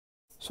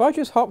So I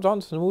just hopped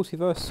onto the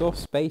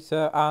MultiverSUS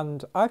beta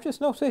and I've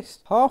just noticed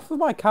half of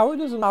my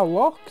characters are now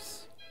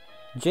locked.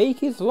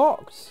 Jake is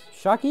locked.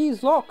 Shaggy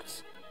is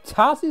locked.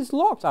 Taz is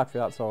locked.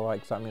 Actually, that's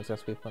alright because that means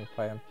there's people to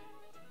play him.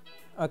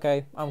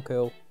 Okay, I'm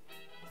cool.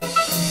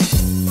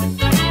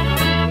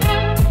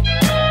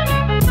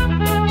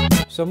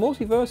 So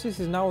MultiverSUS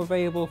is now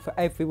available for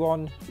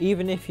everyone.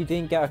 Even if you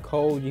didn't get a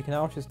code, you can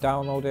now just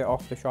download it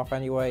off the shop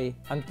anyway.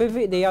 And with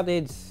it they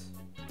added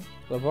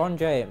Lebron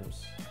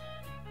James.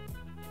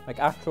 Like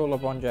actual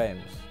LeBron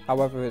James.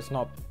 However, it's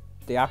not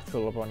the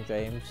actual LeBron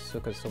James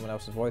because someone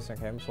else is voicing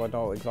him, so I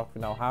don't exactly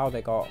know how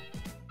they got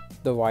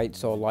the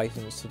rights or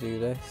license to do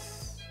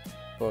this.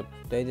 But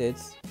they did.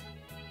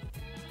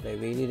 They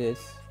really did.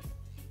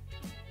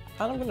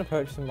 And I'm going to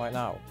purchase him right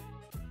now.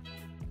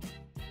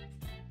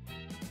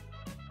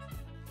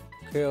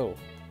 Cool.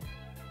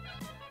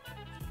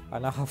 I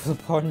now have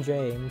LeBron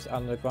James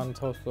and the grand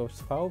total of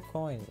 12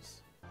 coins.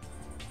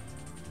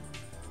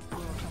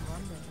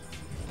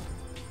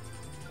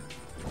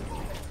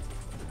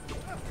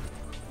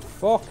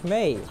 Fuck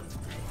me!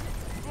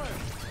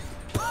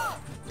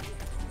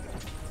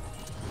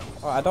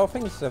 Oh, I don't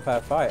think this is a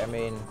fair fight. I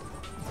mean,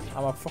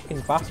 I'm a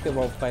fucking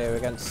basketball player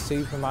against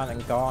Superman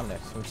and Garnet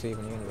from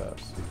Steven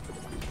Universe.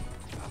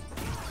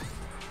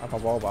 I have a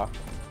wall back.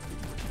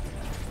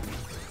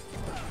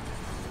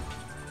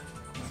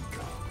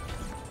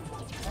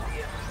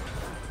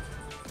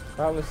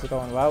 Well, this is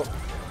going well.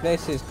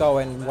 This is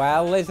going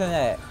well, isn't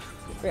it?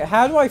 Wait,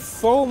 how do I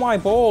throw my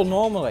ball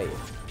normally?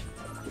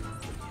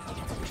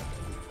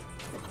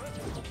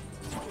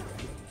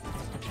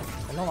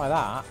 Not like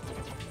that.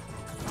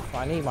 But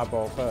I need my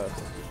ball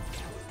first.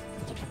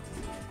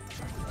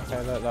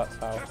 Okay, look, that's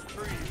how.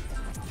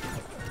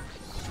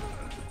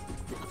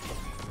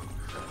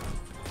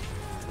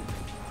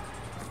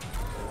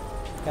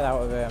 Get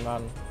out of here,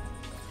 man.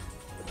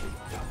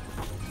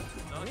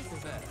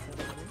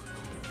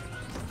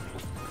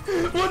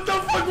 What the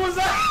fuck was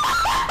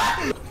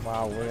that?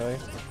 Wow, really?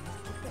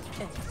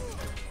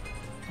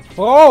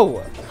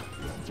 Whoa!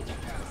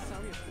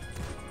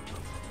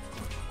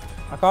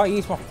 I can't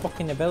use my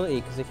fucking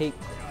ability because they keep...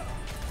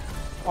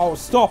 Oh,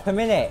 stop a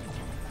minute!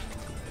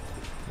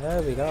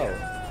 There we go.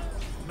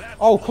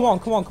 Oh, come on,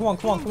 come on, come on,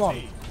 come on, come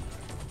on.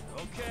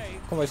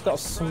 Come on, it's got a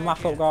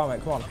smack up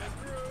garment, come on.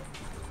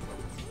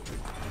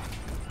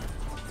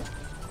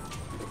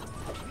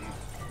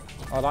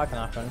 Oh, that can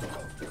happen.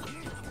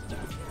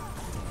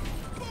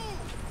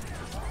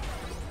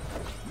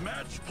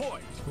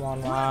 Come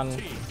on,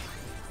 man.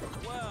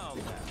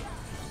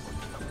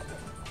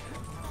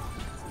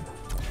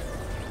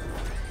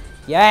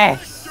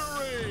 Yes!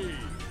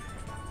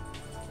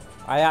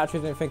 I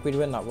actually didn't think we'd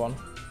win that one.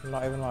 I'm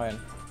not even lying.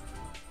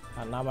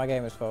 And now my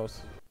game is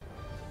froze.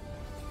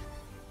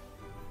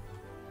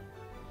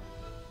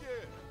 Yeah,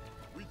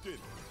 we did.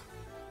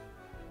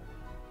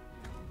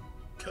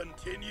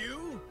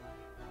 Continue?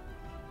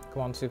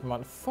 Come on,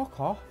 Superman. Fuck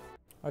off.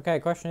 Okay,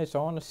 question is, do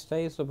I want to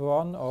stay as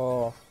LeBron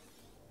or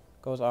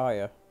goes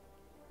Arya?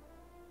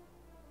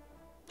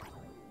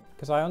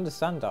 Because I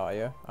understand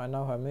Arya, I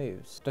know her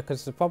moves.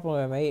 Because the problem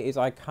with me is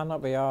I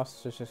cannot be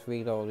asked to just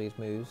read all these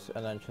moves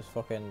and then just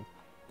fucking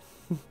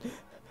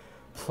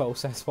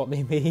process what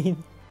they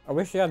mean. I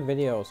wish they had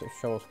videos that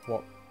show us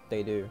what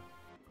they do.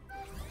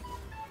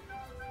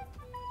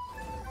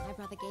 My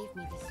brother gave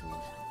me this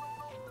sword.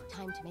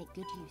 Time to make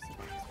good use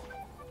of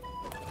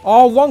it.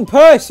 Oh, wrong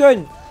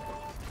person!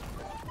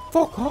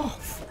 Fuck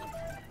off!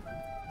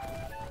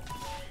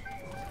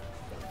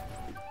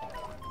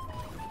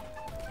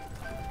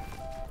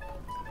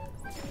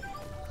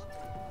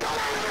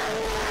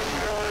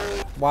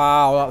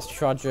 Wow, that's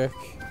tragic.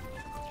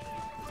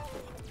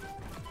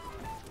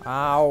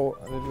 Ow,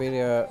 that really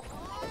hurt.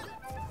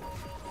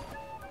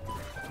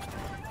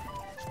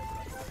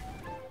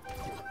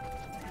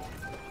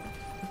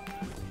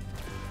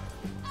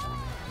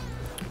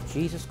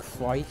 Jesus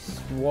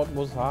Christ, what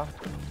was that?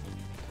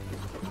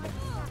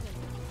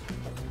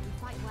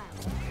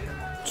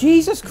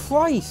 Jesus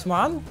Christ,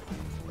 man!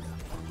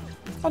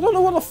 I don't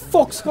know what the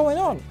fuck's going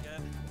on.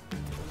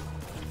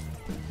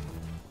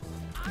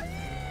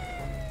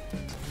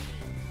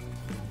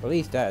 Well,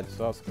 he's dead,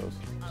 so that's good.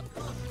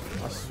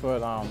 I swear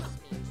down.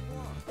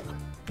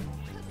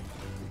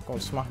 Go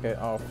and smack it.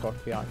 Oh fuck,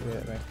 he actually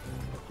hit me.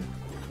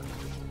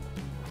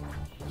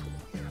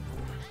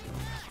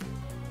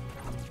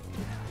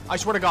 I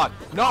swear to God.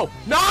 No!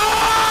 No!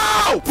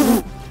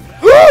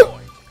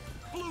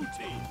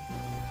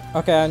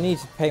 Okay, I need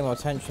to pay more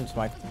attention to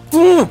my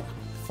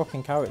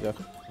fucking character.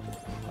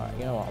 Alright,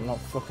 you know what? I'm not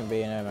fucking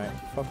being here, mate.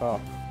 Fuck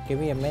off. Give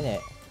me a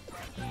minute.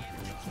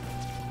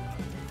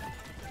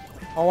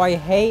 Oh, I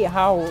hate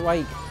how,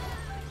 like...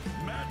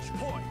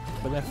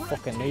 We're gonna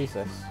fucking lose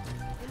this.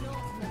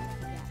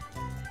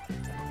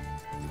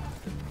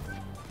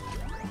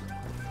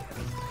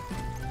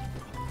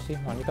 See,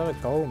 man, you gotta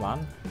go,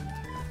 man.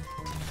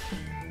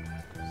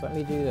 Just let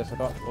me do this. I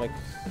got, like,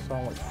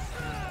 so much...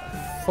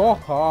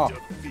 Fuck off!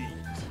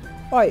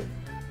 Right,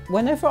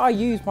 whenever I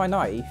use my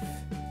knife,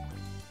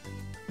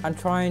 and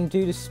try and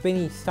do the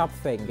spinny stab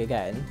thing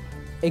again,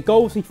 it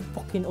goes the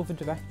fucking other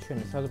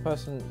direction. So the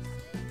person,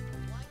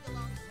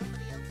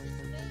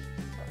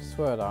 I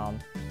swear down,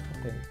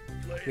 fucking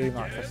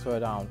rematch, I swear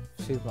down,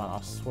 Superman,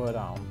 I swear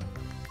down.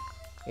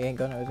 He ain't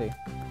gonna, is he?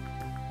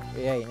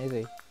 He ain't, is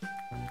he?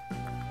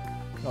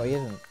 No, he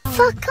isn't.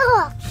 Fuck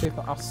off!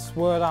 Superman, I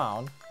swear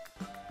down.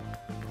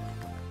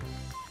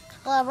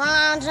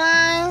 LeBron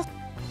James.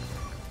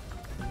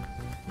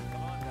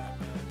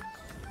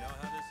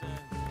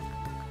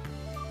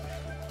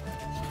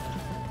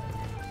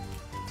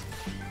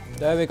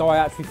 There we go, I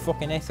actually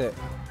fucking hit it.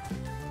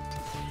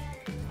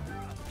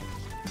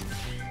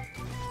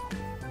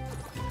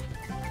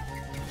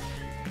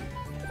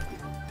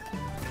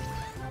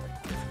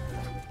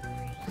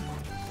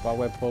 But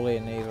we're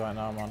bullying these right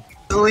now, man.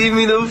 Leave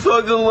me the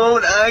fuck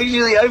alone,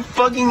 actually. I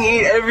fucking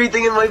hate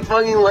everything in my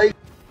fucking life.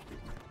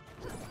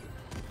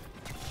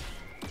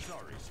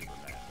 Sorry,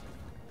 Superman.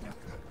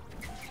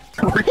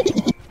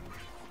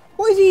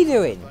 What is he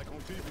doing? Back on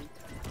TV.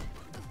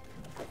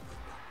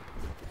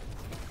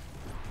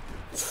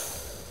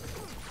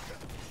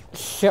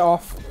 Shit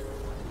off.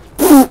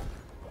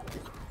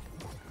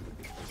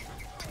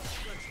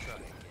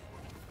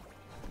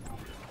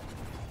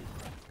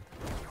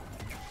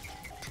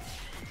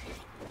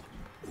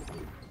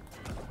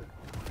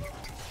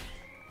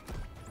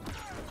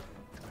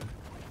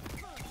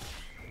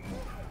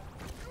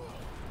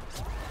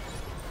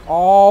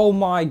 Oh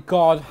my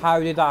god, how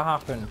did that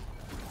happen?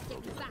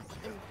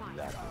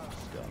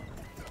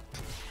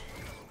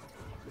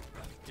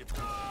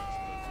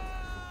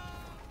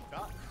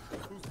 Stop.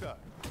 Who's that?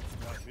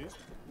 Not me.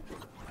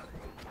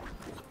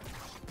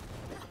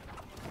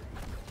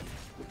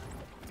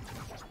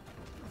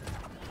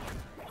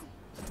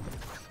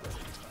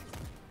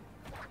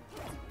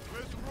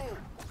 Where's the room?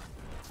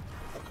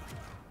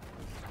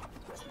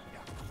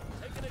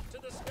 Taking it to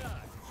the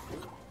sky.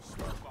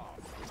 Smoke off.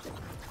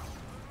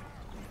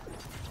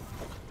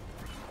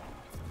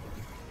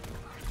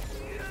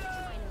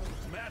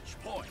 Match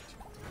point.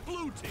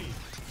 Blue team.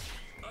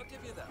 I'll give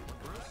you that one,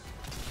 Bruce.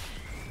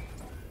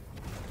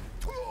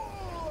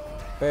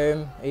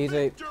 Boom,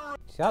 easy.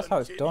 See, that's how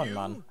it's done,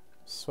 man.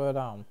 Swear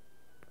down.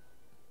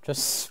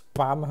 Just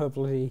spam her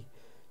bloody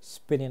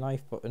spinning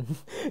knife button.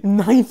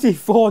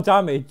 94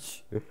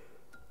 damage!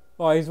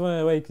 Oh, he's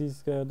running away because he's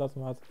scared, that's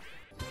mad.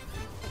 Do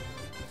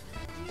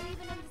you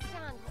even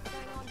understand what's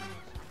going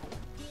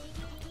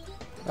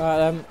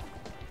on here?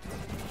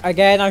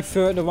 Again, I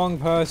threw it at the wrong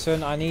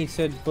person. I need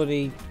to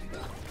bloody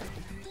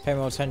pay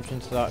more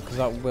attention to that because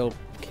that will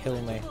kill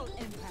me.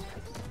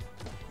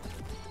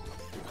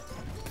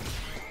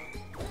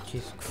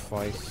 Jesus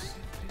Christ.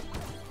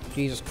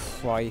 Jesus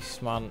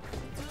Christ, man.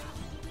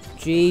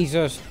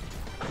 Jesus.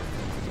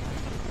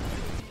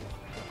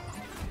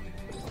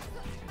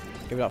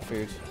 Give me that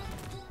food.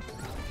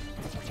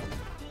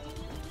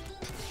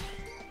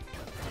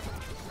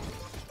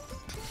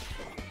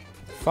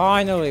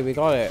 Finally, we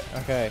got it.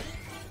 Okay.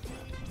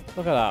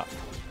 Look at that.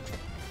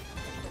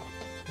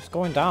 It's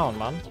going down,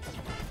 man.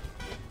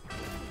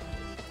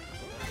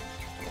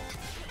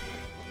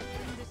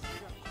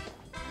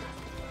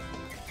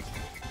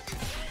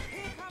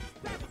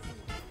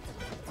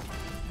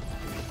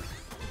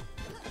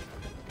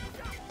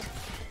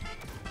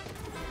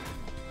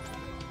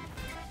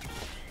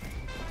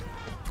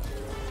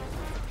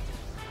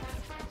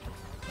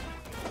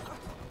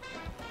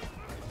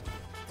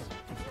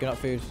 Get up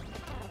food.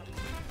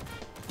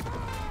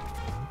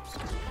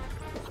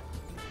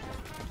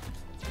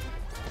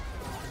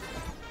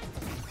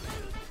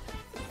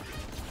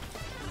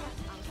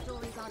 Our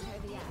stories aren't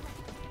over yet.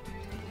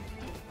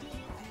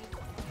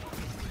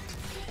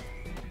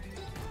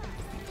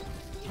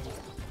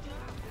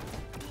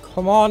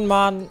 Come on,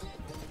 man.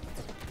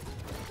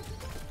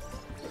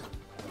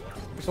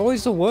 It's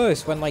always the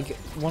worst when, like,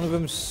 one of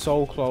them's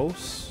so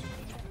close.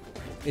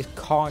 It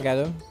can't get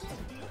him.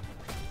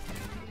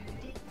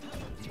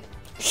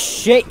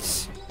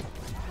 Shit!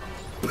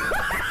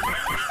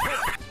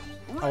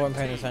 I wasn't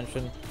paying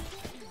attention.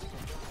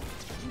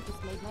 You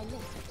just made my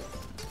list.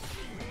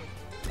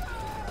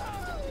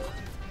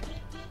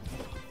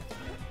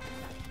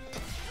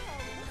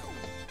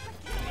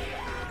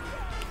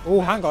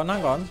 Oh, hang on,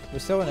 hang on. We're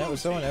still in it, we're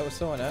still in it, we're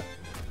still in it.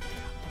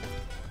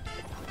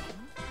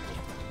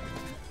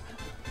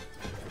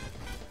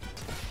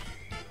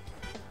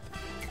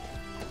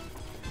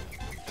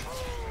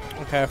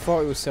 Okay, I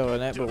thought we were still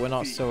in it, but we're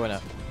not still in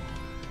it.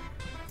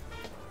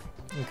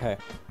 Okay.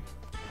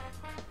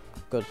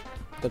 Good.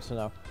 Good to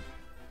know.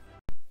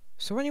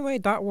 So anyway,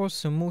 that was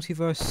some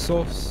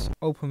MultiverSUS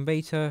open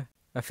beta.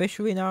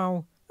 Officially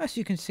now, as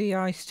you can see,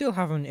 I still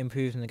haven't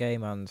improved in the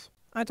game, and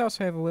I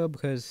doubt I ever will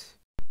because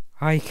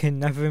I can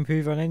never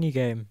improve on any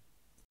game.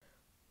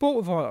 But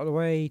with all that out of the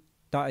way,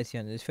 that is the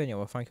end of this video.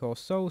 Well, thank you all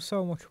so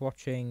much for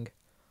watching.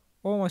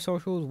 All my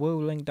socials will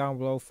link down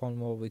below for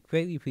more. We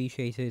greatly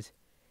appreciated.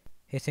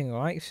 Hitting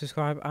like,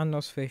 subscribe and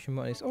notification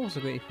button is also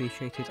greatly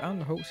appreciated,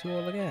 and I hope to see you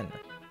all again.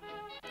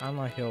 And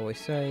like I always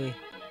say,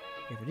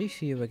 if I do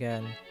see you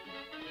again,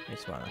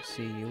 it's when I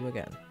see you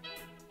again.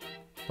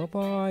 Bye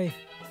bye.